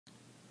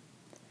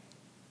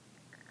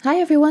Hi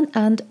everyone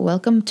and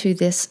welcome to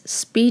this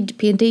speed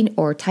painting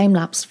or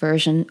time-lapse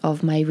version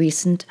of my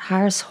recent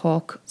Harris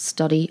Hawk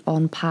study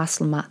on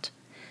Pastelmat.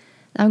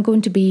 I'm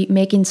going to be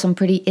making some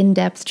pretty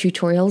in-depth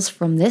tutorials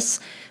from this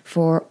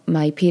for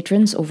my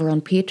patrons over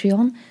on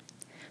Patreon,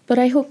 but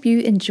I hope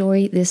you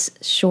enjoy this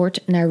short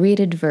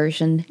narrated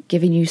version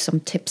giving you some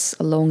tips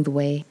along the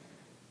way.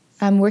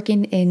 I'm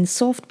working in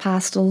soft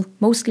pastel,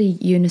 mostly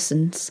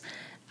unisons,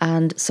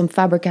 and some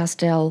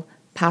Faber-Castell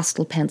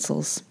pastel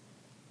pencils.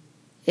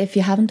 If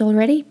you haven't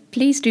already,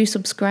 please do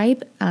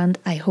subscribe and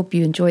I hope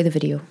you enjoy the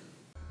video.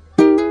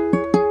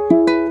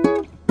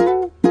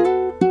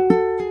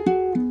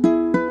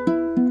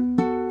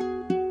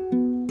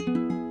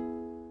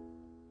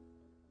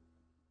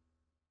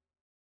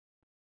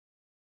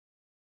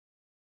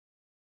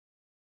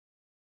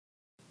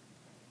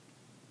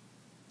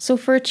 So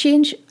for a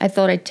change, I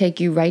thought I'd take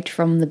you right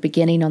from the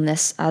beginning on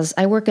this, as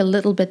I work a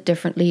little bit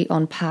differently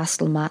on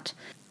Pastelmat.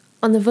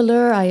 On the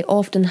velour, I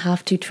often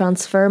have to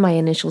transfer my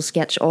initial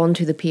sketch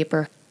onto the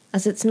paper,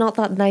 as it's not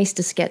that nice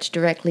to sketch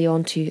directly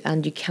onto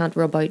and you can't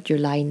rub out your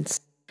lines.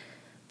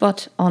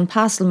 But on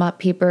Pastelmat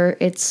paper,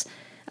 it's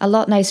a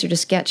lot nicer to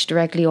sketch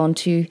directly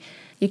onto.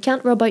 You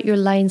can't rub out your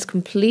lines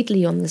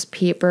completely on this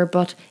paper,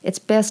 but it's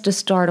best to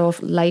start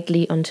off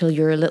lightly until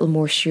you're a little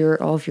more sure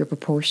of your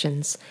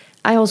proportions.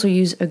 I also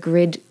use a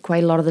grid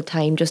quite a lot of the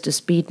time just to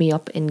speed me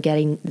up in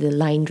getting the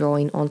line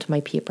drawing onto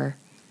my paper.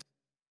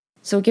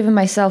 So giving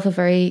myself a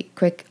very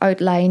quick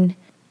outline,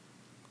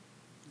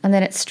 and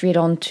then it's straight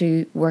on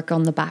to work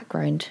on the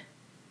background.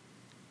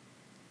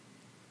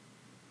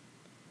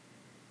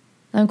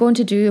 I'm going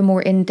to do a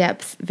more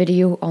in-depth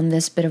video on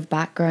this bit of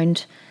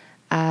background,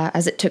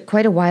 as it took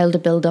quite a while to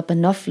build up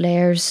enough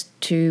layers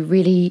to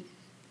really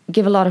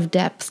give a lot of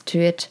depth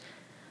to it,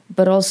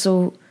 but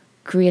also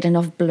create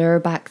enough blur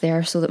back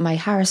there so that my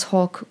Harris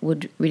Hawk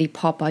would really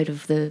pop out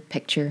of the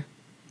picture.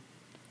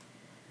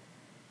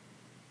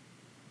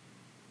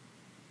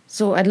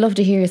 So I'd love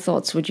to hear your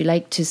thoughts. Would you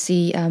like to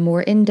see a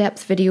more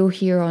in-depth video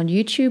here on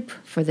YouTube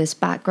for this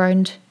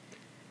background?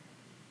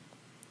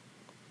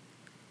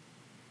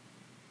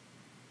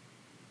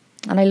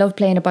 And I love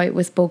playing about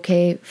with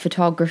bokeh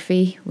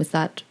photography with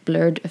that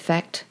blurred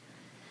effect.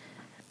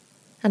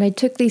 And I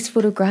took these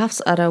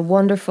photographs at a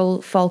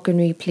wonderful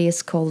falconry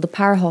place called the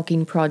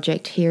Parahawking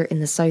Project here in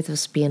the south of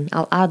Spain.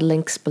 I'll add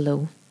links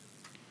below.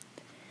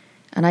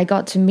 And I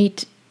got to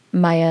meet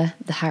Maya,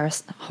 the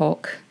Harris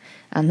Hawk.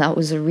 And that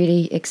was a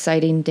really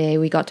exciting day.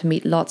 We got to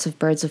meet lots of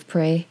birds of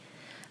prey.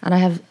 And I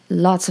have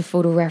lots of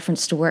photo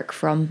reference to work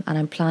from. And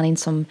I'm planning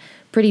some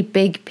pretty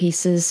big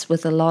pieces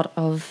with a lot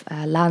of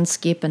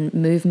landscape and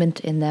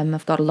movement in them.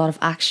 I've got a lot of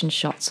action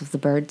shots of the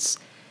birds.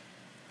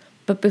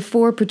 But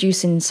before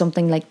producing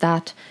something like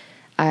that,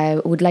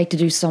 I would like to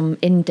do some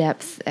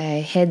in-depth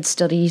head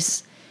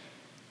studies.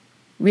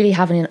 Really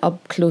having an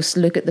up-close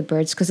look at the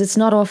birds, because it's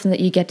not often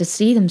that you get to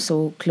see them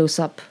so close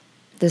up.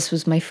 This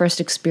was my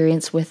first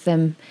experience with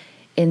them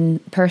in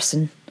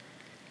person.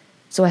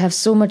 So I have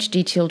so much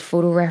detailed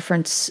photo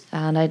reference,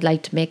 and I'd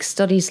like to make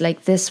studies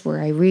like this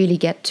where I really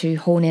get to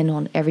hone in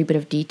on every bit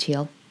of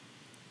detail.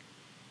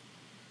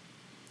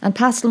 And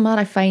Pastelmat,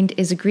 I find,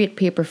 is a great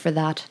paper for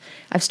that.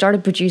 I've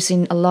started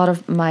producing a lot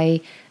of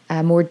my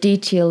more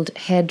detailed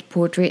head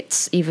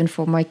portraits, even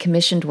for my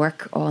commissioned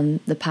work on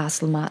the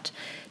Pastelmat,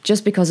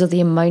 just because of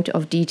the amount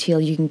of detail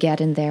you can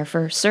get in there.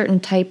 For certain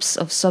types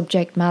of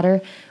subject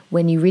matter,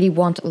 when you really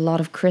want a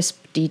lot of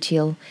crisp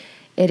detail,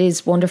 it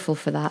is wonderful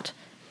for that.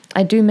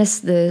 I do miss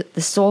the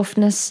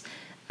softness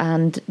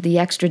and the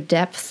extra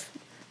depth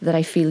that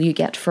I feel you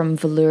get from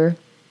velour,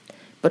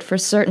 but for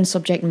certain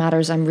subject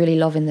matters I'm really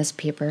loving this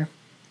paper.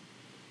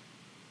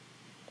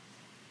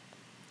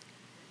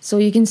 So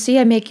you can see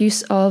I make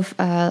use of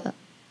a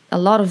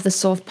lot of the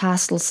soft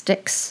pastel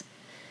sticks,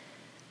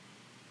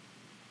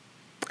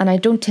 and I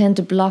don't tend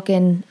to block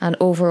in an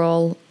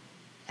overall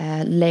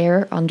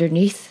layer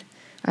underneath.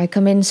 I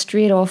come in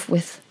straight off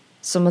with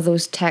some of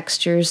those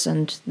textures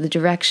and the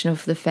direction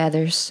of the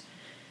feathers,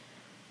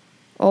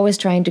 always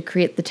trying to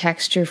create the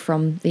texture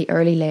from the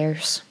early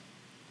layers.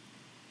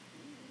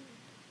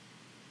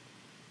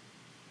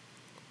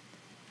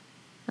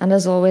 And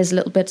as always,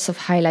 little bits of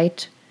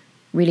highlight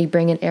really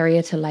bring an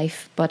area to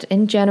life, but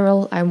in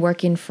general I'm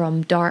working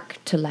from dark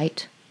to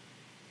light.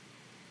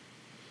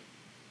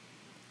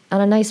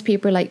 And a nice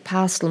paper like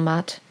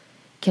Pastelmat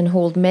can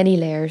hold many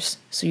layers,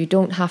 so you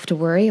don't have to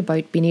worry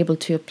about being able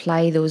to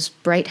apply those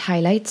bright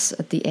highlights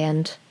at the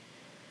end.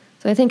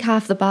 So I think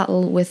half the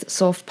battle with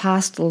soft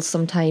pastels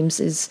sometimes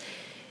is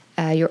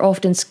you're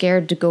often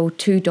scared to go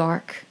too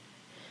dark.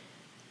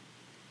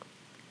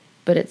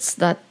 But it's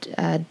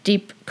that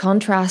deep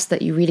contrast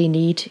that you really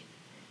need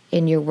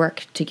in your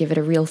work to give it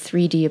a real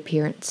 3D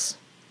appearance.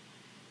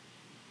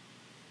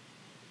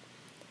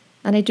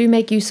 And I do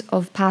make use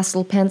of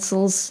pastel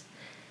pencils.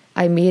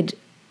 I made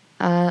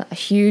a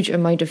huge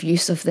amount of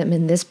use of them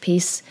in this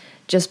piece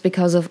just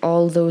because of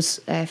all those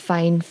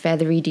fine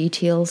feathery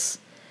details.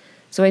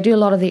 So I do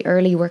a lot of the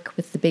early work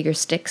with the bigger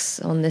sticks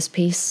on this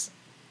piece.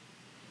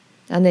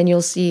 And then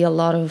you'll see a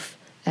lot of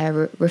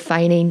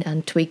refining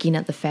and tweaking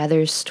at the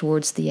feathers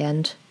towards the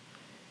end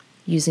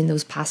using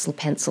those pastel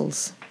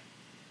pencils.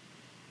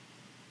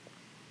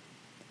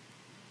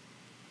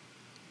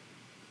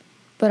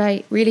 But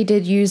I really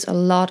did use a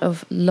lot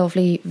of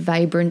lovely,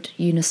 vibrant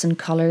unison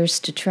colours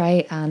to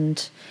try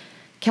and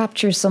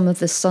capture some of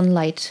the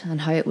sunlight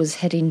and how it was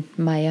hitting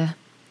Maya.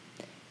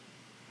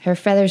 Her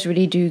feathers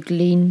really do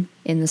gleam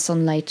in the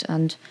sunlight,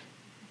 and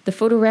the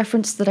photo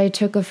reference that I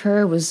took of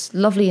her was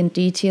lovely and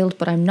detailed,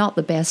 but I'm not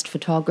the best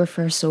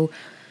photographer, so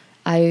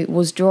I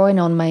was drawing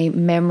on my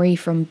memory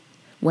from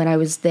when I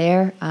was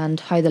there and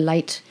how the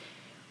light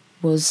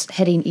was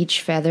hitting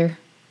each feather.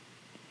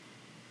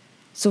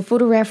 So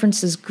photo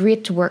reference is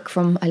great to work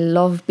from. I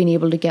love being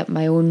able to get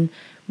my own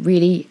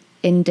really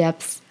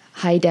in-depth,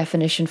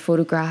 high-definition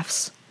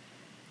photographs.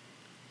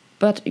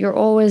 But you're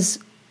always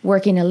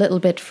working a little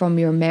bit from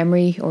your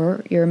memory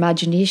or your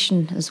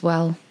imagination as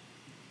well,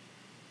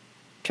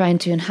 trying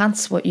to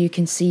enhance what you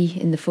can see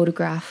in the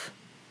photograph.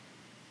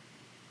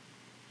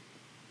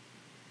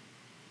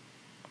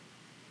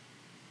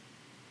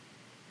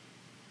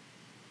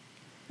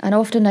 And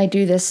often I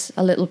do this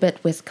a little bit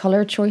with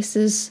colour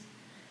choices.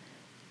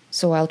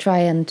 So I'll try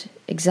and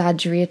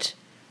exaggerate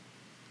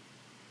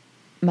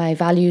my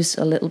values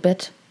a little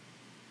bit.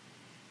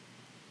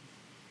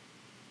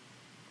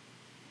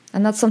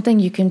 And that's something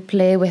you can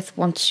play with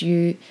once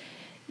you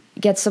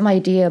get some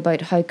idea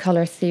about how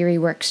colour theory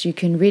works. You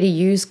can really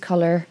use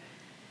colour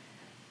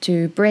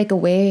to break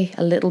away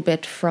a little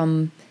bit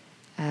from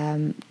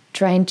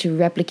trying to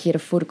replicate a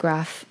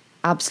photograph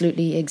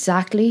absolutely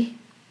exactly.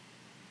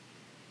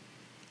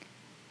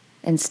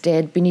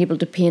 Instead, being able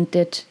to paint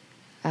it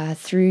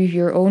through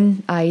your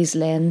own eyes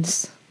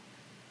lens.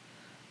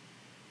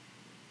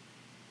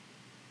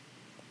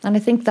 And I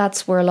think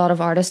that's where a lot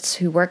of artists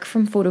who work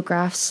from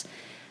photographs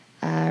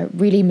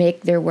really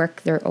make their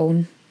work their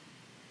own.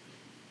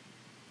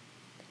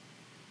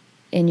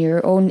 In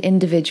your own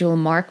individual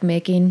mark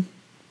making,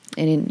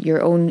 and in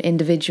your own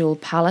individual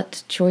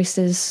palette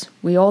choices.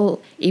 We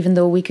all, even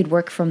though we could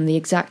work from the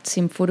exact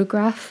same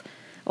photograph,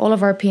 all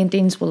of our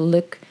paintings will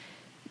look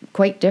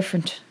quite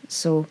different.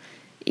 So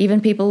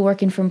even people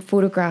working from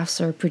photographs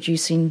are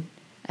producing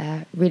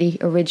really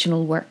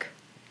original work.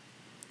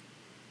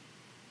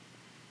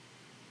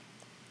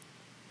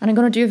 And I'm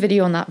going to do a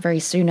video on that very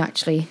soon,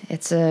 actually.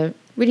 It's a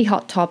really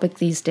hot topic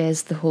these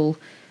days, the whole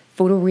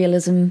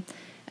photorealism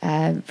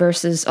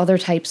versus other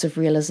types of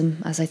realism,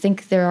 as I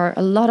think there are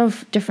a lot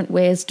of different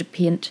ways to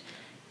paint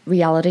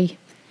reality.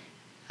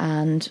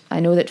 And I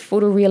know that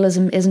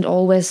photorealism isn't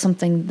always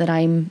something that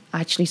I'm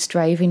actually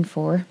striving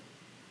for.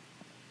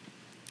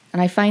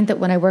 And I find that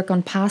when I work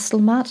on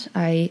Pastelmat,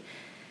 I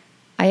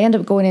end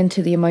up going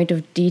into the amount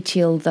of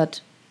detail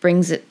that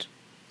brings it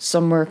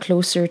somewhere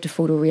closer to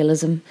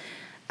photorealism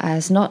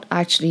as not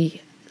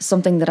actually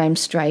something that I'm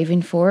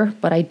striving for,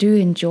 but I do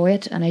enjoy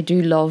it and I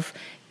do love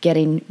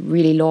getting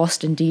really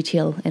lost in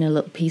detail in a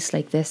little piece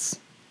like this.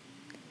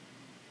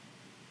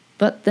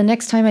 But the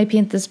next time I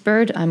paint this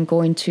bird, I'm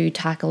going to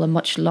tackle a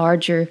much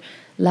larger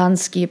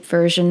landscape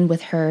version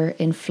with her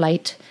in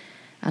flight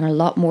and a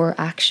lot more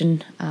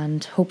action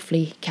and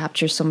hopefully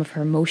capture some of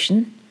her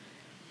motion.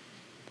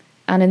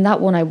 And in that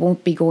one, I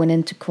won't be going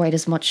into quite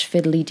as much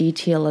fiddly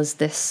detail as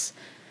this.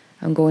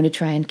 I'm going to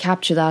try and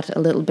capture that a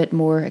little bit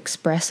more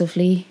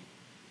expressively.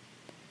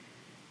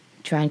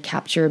 Try and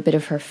capture a bit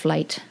of her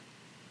flight.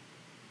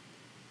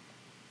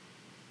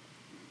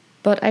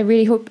 But I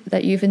really hope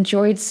that you've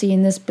enjoyed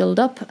seeing this build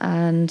up,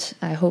 and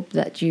I hope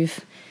that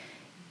you've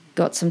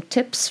got some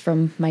tips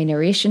from my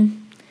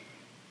narration.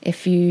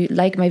 If you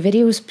like my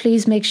videos,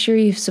 please make sure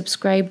you've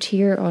subscribed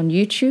here on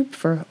YouTube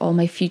for all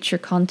my future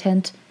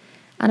content.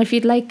 And if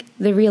you'd like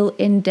the real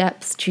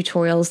in-depth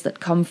tutorials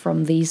that come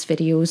from these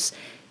videos,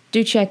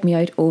 do check me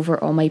out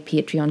over on my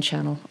Patreon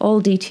channel. All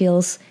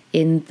details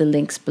in the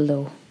links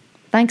below.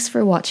 Thanks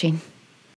for watching.